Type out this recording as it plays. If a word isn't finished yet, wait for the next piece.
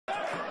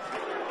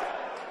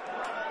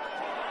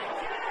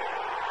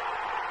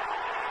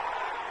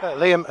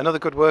Liam, another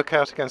good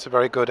workout against a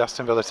very good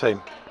Aston Villa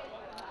team.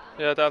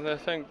 Yeah, definitely. I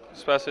think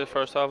especially the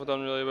first half we've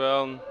done really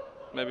well, and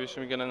maybe we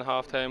should be getting in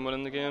half time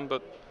winning the game.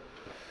 But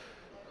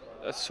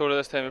it's sort of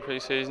this time of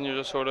pre-season, you're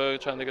just sort of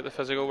trying to get the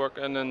physical work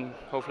in, and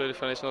hopefully the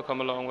finishing will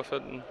come along with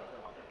it, and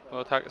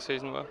we'll attack the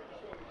season well.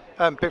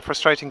 A bit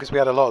frustrating because we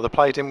had a lot of the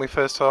play, didn't we,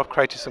 first half,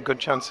 created some good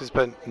chances,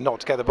 but not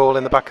to get the ball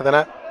in the back of the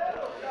net.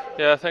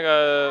 Yeah, I think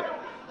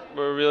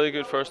we were really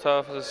good first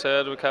half. As I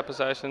said, we kept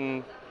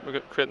possession, we were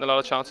creating a lot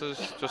of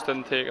chances, just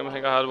didn't take them. I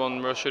think I had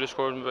one where I should have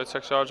scored from about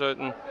 6 yards out,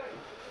 and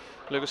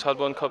Lucas had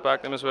one cut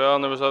back them as well,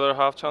 and there was other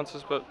half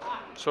chances. But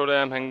sort of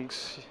them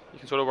things, you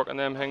can sort of work on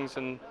them things,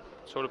 and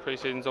sort of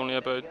pre-season's only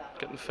about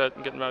getting fit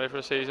and getting ready for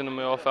the season, and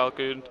we all felt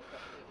good.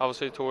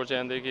 Obviously towards the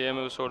end of the game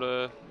it was sort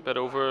of a bit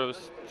over, it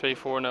was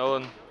 3-4-0,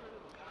 and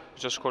we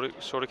just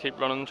sort of keep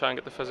running, try and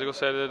get the physical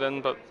side of it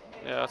in. But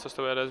yeah, that's just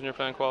the way it is when you're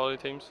playing quality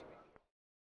teams.